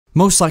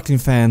Most cycling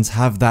fans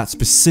have that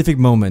specific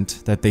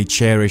moment that they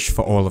cherish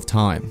for all of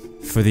time.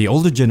 For the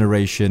older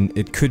generation,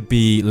 it could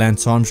be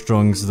Lance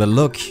Armstrong's The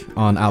Look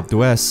on Alpe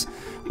d'Huez,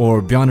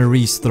 or Bjarne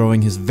Riis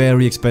throwing his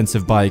very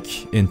expensive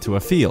bike into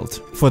a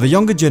field. For the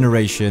younger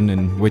generation,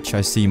 in which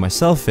I see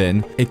myself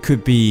in, it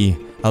could be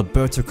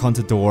Alberto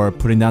Contador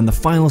putting down the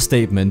final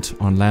statement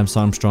on Lance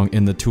Armstrong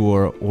in the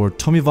Tour, or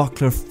Tommy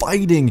Voeckler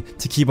fighting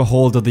to keep a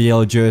hold of the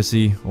yellow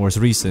jersey, or as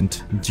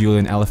recent,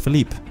 Julian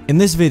Alaphilippe. In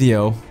this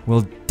video,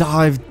 we'll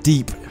dive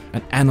deep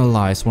and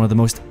analyze one of the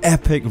most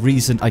epic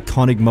recent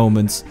iconic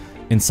moments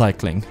in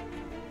cycling.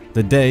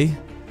 The day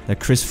that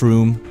Chris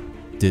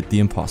Froome did the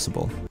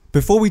impossible.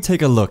 Before we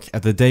take a look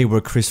at the day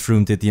where Chris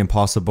Froome did the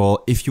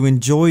impossible, if you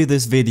enjoy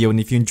this video and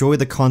if you enjoy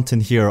the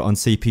content here on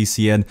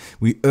CPCN,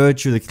 we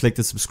urge you to click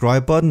the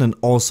subscribe button and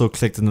also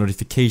click the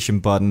notification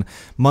button.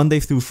 Monday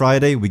through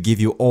Friday, we give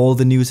you all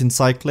the news in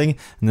cycling,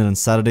 and then on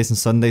Saturdays and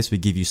Sundays, we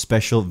give you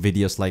special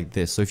videos like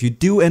this. So if you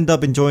do end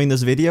up enjoying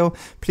this video,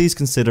 please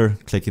consider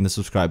clicking the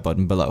subscribe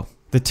button below.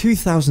 The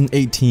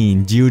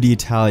 2018 Giro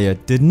d'Italia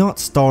did not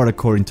start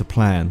according to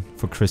plan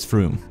for Chris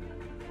Froome.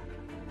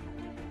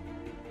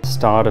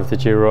 Start of the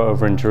Giro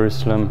over in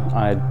Jerusalem,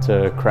 I'd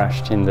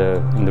crashed in the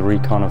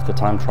recon of the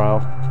time trial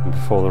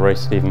before the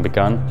race had even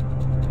begun.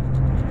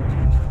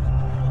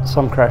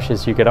 Some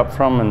crashes you get up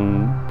from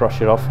and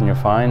brush it off and you're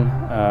fine,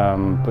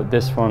 but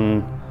this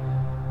one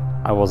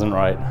I wasn't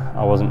right.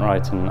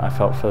 And I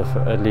felt for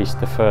at least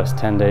the first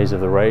 10 days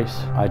of the race,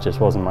 I just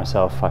wasn't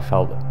myself. I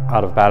felt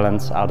out of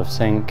balance, out of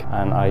sync,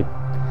 and I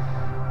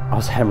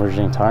was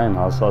hemorrhaging time.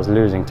 I was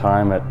losing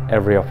time at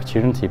every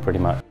opportunity pretty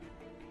much.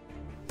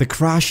 The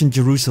crash in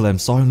Jerusalem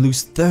saw him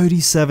lose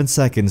 37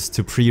 seconds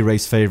to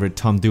pre-race favourite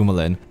Tom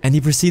Dumoulin, and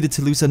he proceeded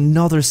to lose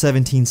another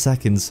 17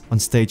 seconds on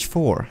stage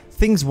 4.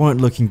 Things weren't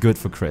looking good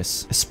for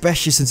Chris,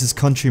 especially since his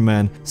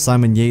countryman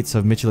Simon Yates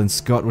of Mitchell &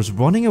 Scott was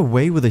running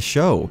away with the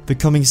show,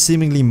 becoming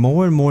seemingly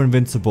more and more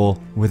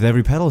invincible with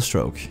every pedal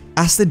stroke.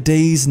 As the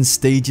days and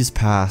stages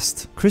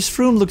passed, Chris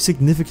Froome looked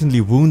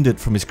significantly wounded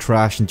from his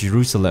crash in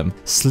Jerusalem,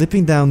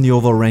 slipping down the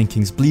overall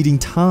rankings, bleeding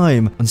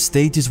time on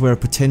stages where a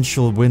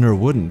potential winner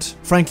wouldn't.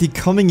 Frankly,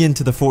 coming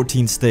into the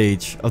 14th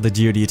stage of the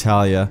Giro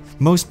d'Italia,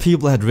 most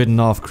people had written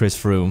off Chris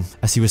Froome,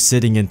 as he was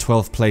sitting in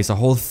 12th place a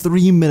whole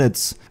 3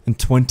 minutes and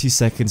 20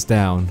 seconds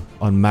down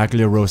on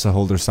Maglia Rosa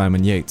holder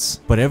Simon Yates.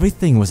 But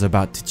everything was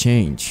about to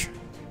change.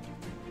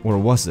 Or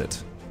was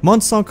it?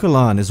 Mont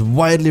Saint-Colan is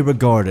widely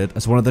regarded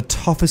as one of the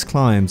toughest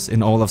climbs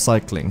in all of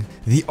cycling.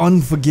 The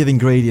unforgiving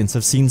gradients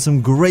have seen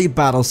some great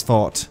battles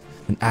fought,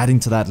 and adding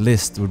to that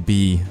list would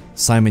be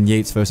Simon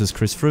Yates versus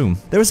Chris Froome.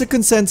 There is a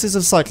consensus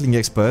of cycling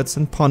experts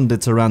and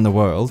pundits around the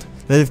world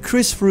that if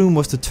Chris Froome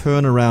was to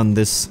turn around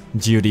this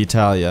Giro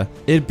d'Italia,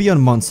 it'd be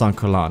on Mont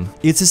Saint-Colan.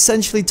 It's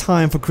essentially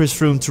time for Chris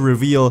Froome to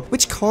reveal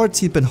which cards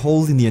he'd been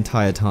holding the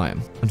entire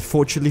time.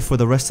 Unfortunately for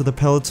the rest of the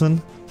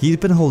peloton, he'd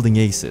been holding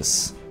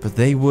aces, but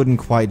they wouldn't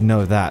quite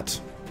know that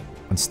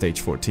on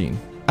stage 14.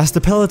 As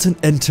the peloton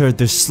entered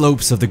the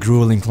slopes of the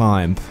grueling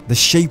climb, the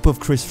shape of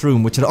Chris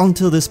Froome, which had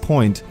until this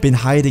point been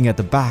hiding at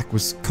the back,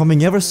 was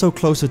coming ever so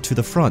closer to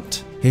the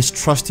front. His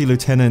trusty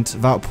lieutenant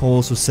Wout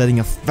Poels was setting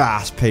a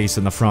fast pace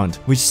in the front,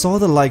 which saw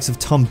the likes of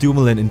Tom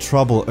Dumoulin in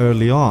trouble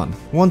early on.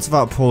 Once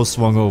Wout Poels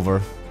swung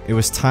over, it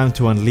was time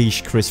to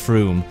unleash Chris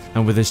Froome,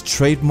 and with his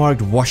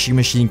trademarked washing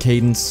machine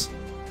cadence,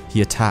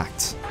 he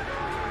attacked.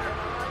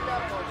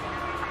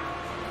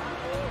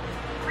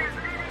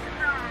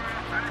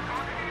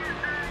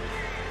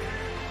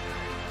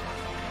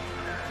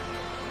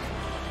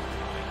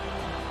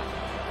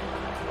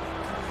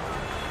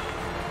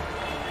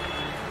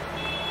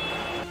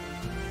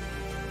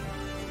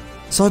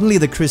 Suddenly,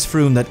 the Chris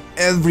Froome that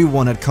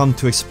everyone had come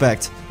to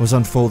expect was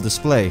on full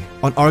display,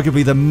 on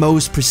arguably the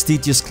most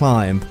prestigious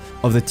climb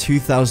of the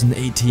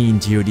 2018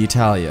 Giro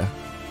d'Italia.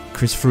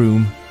 Chris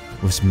Froome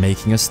was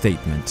making a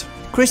statement.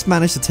 Chris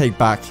managed to take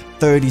back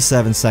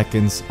 37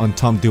 seconds on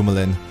Tom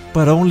Dumoulin,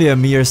 but only a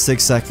mere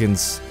 6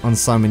 seconds on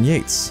Simon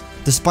Yates.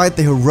 Despite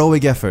the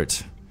heroic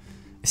effort,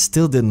 it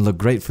still didn't look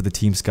great for the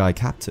Team Sky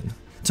captain.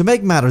 To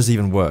make matters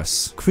even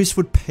worse, Chris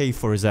would pay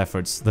for his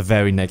efforts the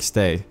very next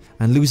day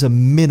and lose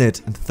 1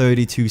 minute and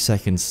 32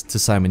 seconds to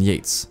Simon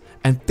Yates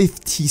and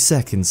 50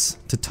 seconds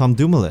to Tom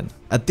Dumoulin.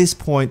 At this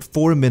point,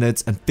 4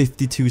 minutes and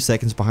 52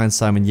 seconds behind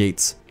Simon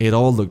Yates, it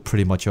all looked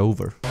pretty much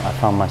over. I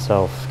found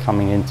myself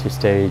coming into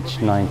stage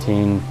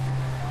 19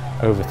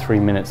 over 3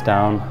 minutes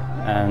down,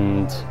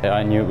 and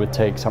I knew it would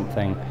take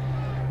something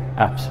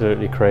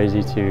absolutely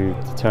crazy to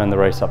turn the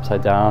race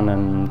upside down,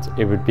 and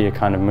it would be a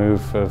kind of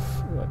move of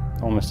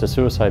almost a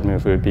suicide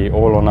move. It would be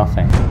all or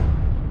nothing.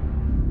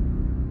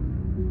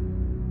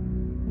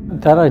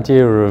 That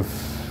idea of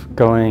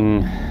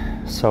going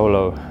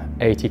solo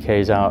 80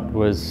 k's out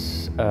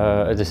was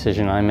a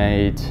decision I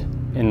made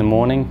in the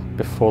morning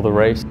before the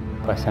race.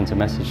 I sent a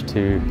message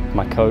to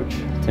my coach,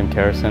 Tim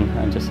Kerrison,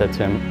 and just said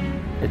to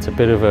him, it's a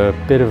bit of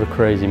a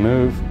crazy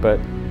move, but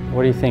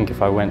what do you think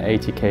if I went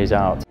 80 k's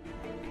out?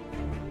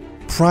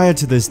 Prior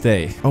to this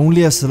day,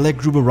 only a select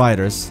group of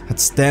riders had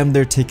stamped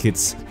their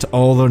tickets to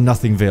All or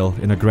Nothingville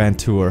in a Grand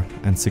Tour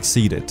and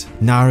succeeded.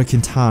 Nairo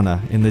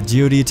Quintana in the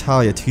Giro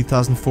d'Italia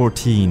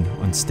 2014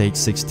 on stage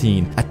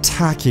 16,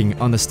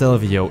 attacking on the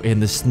Stelvio in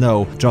the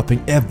snow,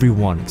 dropping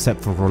everyone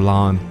except for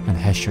Roland and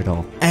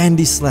Hesjedal.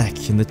 Andy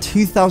Schleck in the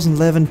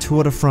 2011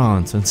 Tour de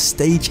France on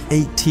stage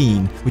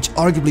 18, which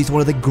arguably is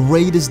one of the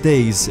greatest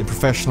days in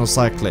professional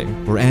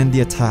cycling, where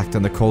Andy attacked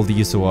on the Col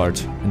d'Izoard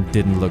and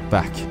didn't look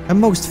back.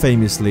 And most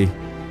famously,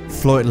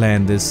 Floyd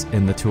Landis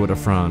in the Tour de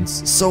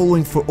France,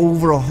 soloing for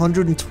over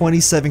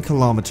 127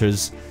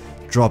 kilometers,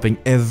 dropping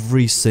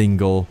every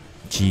single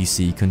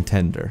GC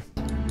contender.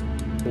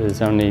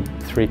 There's only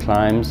 3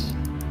 climbs,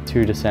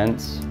 2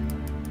 descents.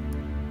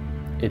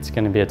 It's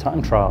going to be a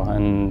time trial,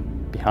 and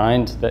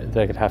behind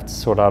they could have to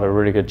sort out a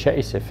really good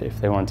chase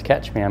if they wanted to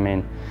catch me, I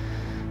mean.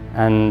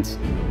 And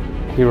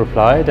he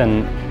replied,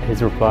 and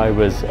his reply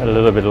was a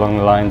little bit along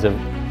the lines of,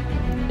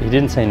 he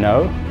didn't say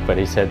no, but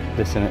he said,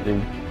 listen, it'd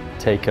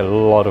take a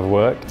lot of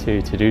work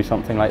to do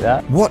something like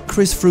that. What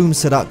Chris Froome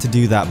set out to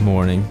do that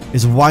morning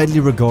is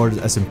widely regarded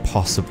as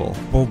impossible.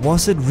 But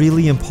was it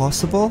really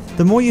impossible?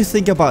 The more you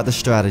think about the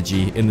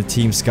strategy in the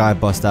Team Sky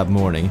bus that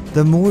morning,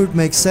 the more it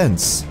makes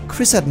sense.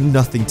 Chris had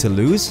nothing to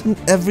lose and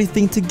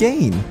everything to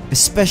gain,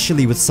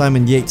 especially with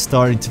Simon Yates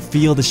starting to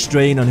feel the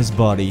strain on his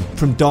body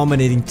from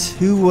dominating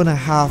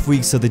 2.5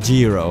 weeks of the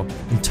Giro,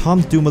 and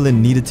Tom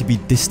Dumoulin needed to be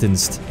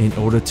distanced in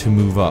order to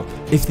move up.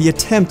 If the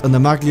attempt on the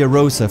Maglia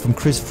Rosa from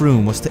Chris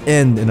Froome was to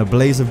end in a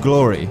blaze of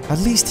glory, at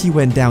least he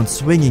went down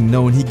swinging,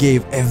 knowing he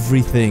gave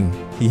everything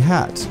he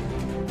had.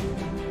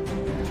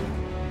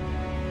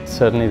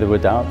 Certainly there were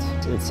doubts.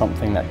 It's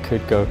something that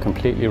could go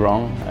completely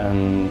wrong,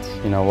 and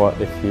you know what,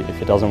 if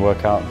it doesn't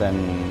work out,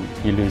 then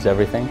you lose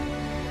everything.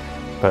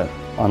 But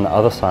on the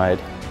other side,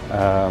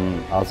 I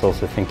was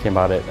also thinking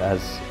about it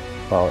as,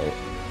 well,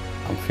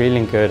 I'm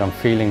feeling good, I'm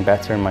feeling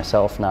better in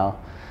myself now.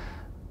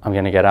 I'm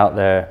going to get out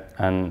there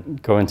and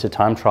go into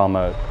time trial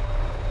mode.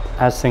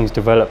 As things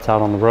developed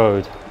out on the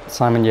road,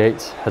 Simon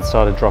Yates had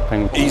started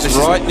dropping. He's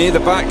right near the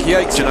back,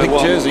 Yates, in a big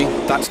jersey.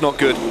 That's not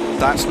good,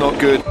 that's not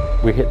good.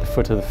 We hit the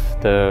foot of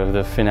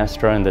the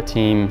Finestra, and the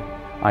team,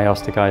 I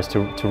asked the guys to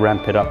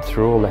ramp it up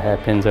through all the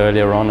hairpins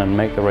earlier on and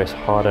make the race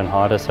harder and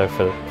harder, so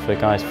for the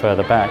guys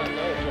further back,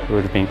 it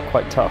would have been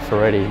quite tough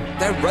already.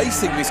 They're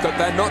racing this,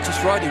 they're not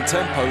just riding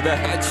tempo,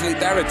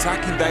 they're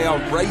attacking, they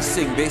are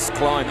racing this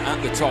climb at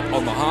the top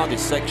on the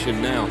hardest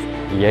section now.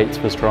 Yates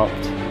was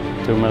dropped,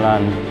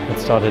 Dumoulin had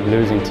started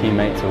losing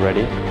teammates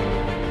already,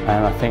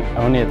 and I think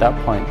only at that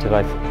point did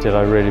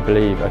I really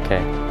believe,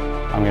 okay,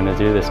 I'm going to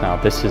do this now.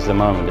 This is the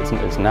moment.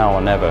 It's now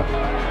or never.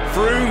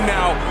 Froome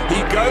now,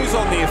 he goes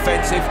on the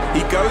offensive,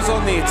 he goes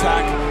on the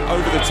attack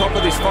over the top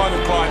of this final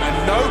climb,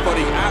 and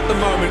nobody at the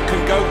moment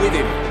can go with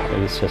him. It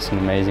was just an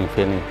amazing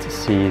feeling to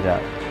see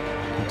that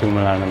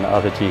Dumoulin and the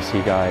other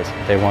GC guys,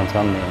 they weren't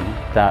on me, and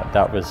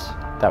that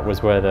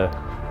was where the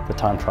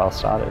time trial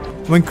started.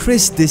 When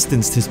Chris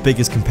distanced his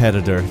biggest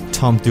competitor,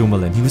 Tom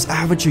Dumoulin, he was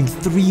averaging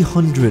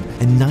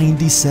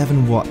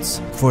 397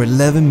 watts for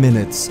 11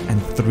 minutes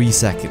and 3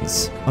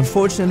 seconds.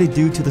 Unfortunately,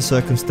 due to the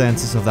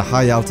circumstances of the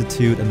high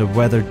altitude and the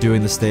weather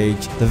during the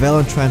stage, the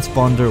Velon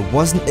transponder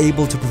wasn't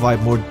able to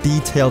provide more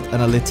detailed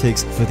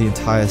analytics for the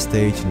entire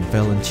stage, and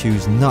Velon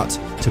chose not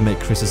to make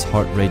Chris's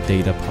heart rate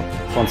data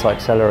public. Once I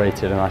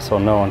accelerated and I saw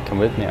no one come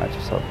with me, I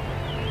just thought,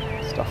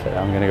 stuff it,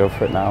 I'm going to go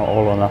for it now,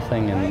 all or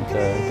nothing, and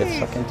get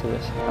stuck into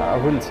this. I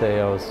wouldn't say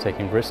I was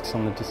taking risks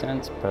on the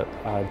descents, but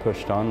I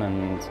pushed on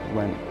and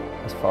went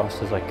as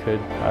fast as I could.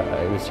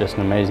 It was just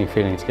an amazing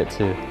feeling to get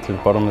to the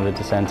bottom of the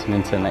descent and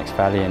into the next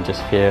valley and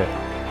just hear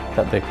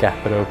that the gap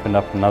had opened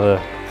up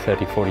another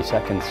 30-40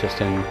 seconds,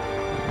 just in,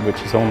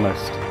 which is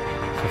almost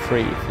for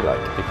free, if you like,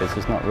 because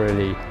there's not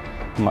really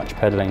much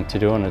pedaling to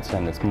do on a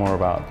descent. It's more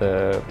about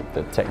the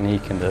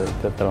technique and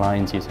the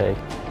lines you take.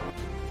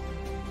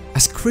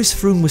 As Chris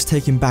Froome was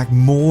taking back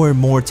more and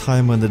more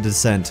time on the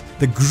descent,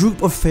 the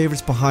group of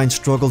favourites behind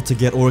struggled to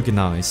get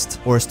organised,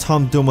 or as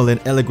Tom Dumoulin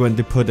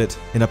eloquently put it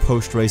in a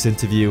post-race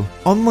interview,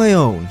 "On my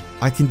own,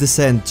 I can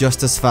descend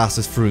just as fast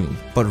as Froome,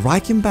 but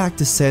Reichenbach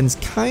descends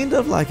kind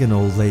of like an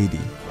old lady."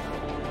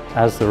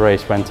 As the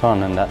race went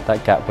on and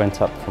that gap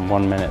went up from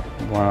 1 minute,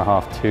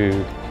 1.5,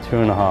 2,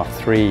 2.5,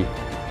 3,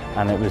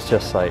 and it was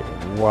just like,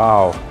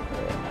 wow,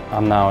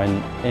 I'm now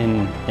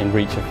in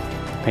reach of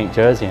pink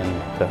jersey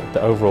and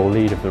the overall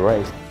lead of the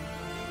race.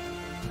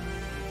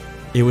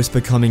 It was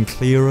becoming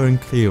clearer and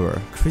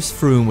clearer. Chris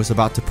Froome was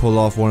about to pull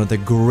off one of the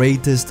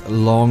greatest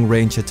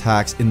long-range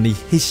attacks in the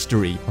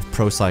history of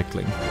pro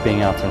cycling.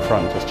 Being out in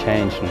front just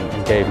changed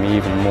and gave me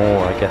even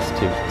more, I guess,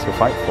 to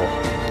fight for.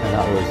 And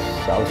that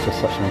was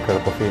just such an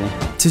incredible feeling.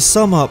 To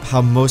sum up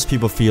how most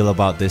people feel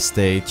about this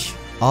stage,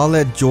 I'll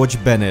let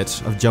George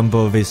Bennett of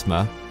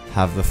Jumbo-Visma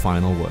have the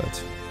final word.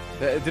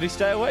 Did he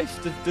stay away?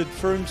 Did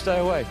Froome stay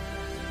away?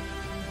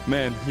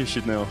 Man, you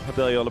should know. I'll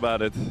tell you all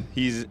about it.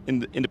 He's in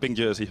the pink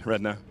jersey right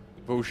now.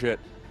 Bullshit.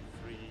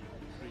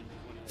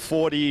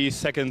 40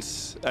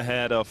 seconds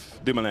ahead of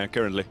Dumoulin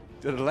currently.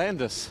 Did it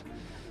land us?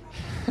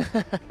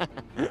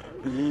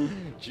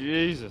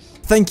 Jesus.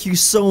 Thank you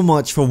so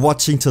much for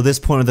watching to this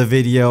point of the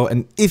video,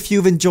 and if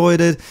you've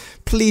enjoyed it,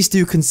 please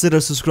do consider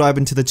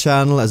subscribing to the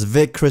channel, as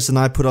Vic, Chris and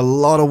I put a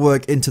lot of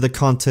work into the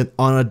content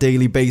on a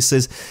daily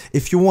basis.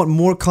 If you want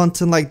more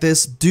content like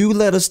this, do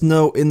let us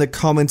know in the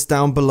comments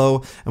down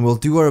below, and we'll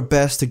do our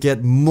best to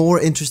get more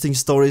interesting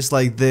stories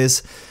like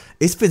this.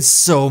 It's been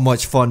so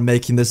much fun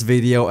making this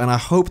video, and I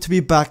hope to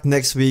be back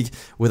next week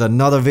with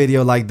another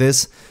video like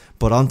this.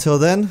 But until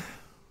then,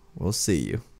 we'll see you.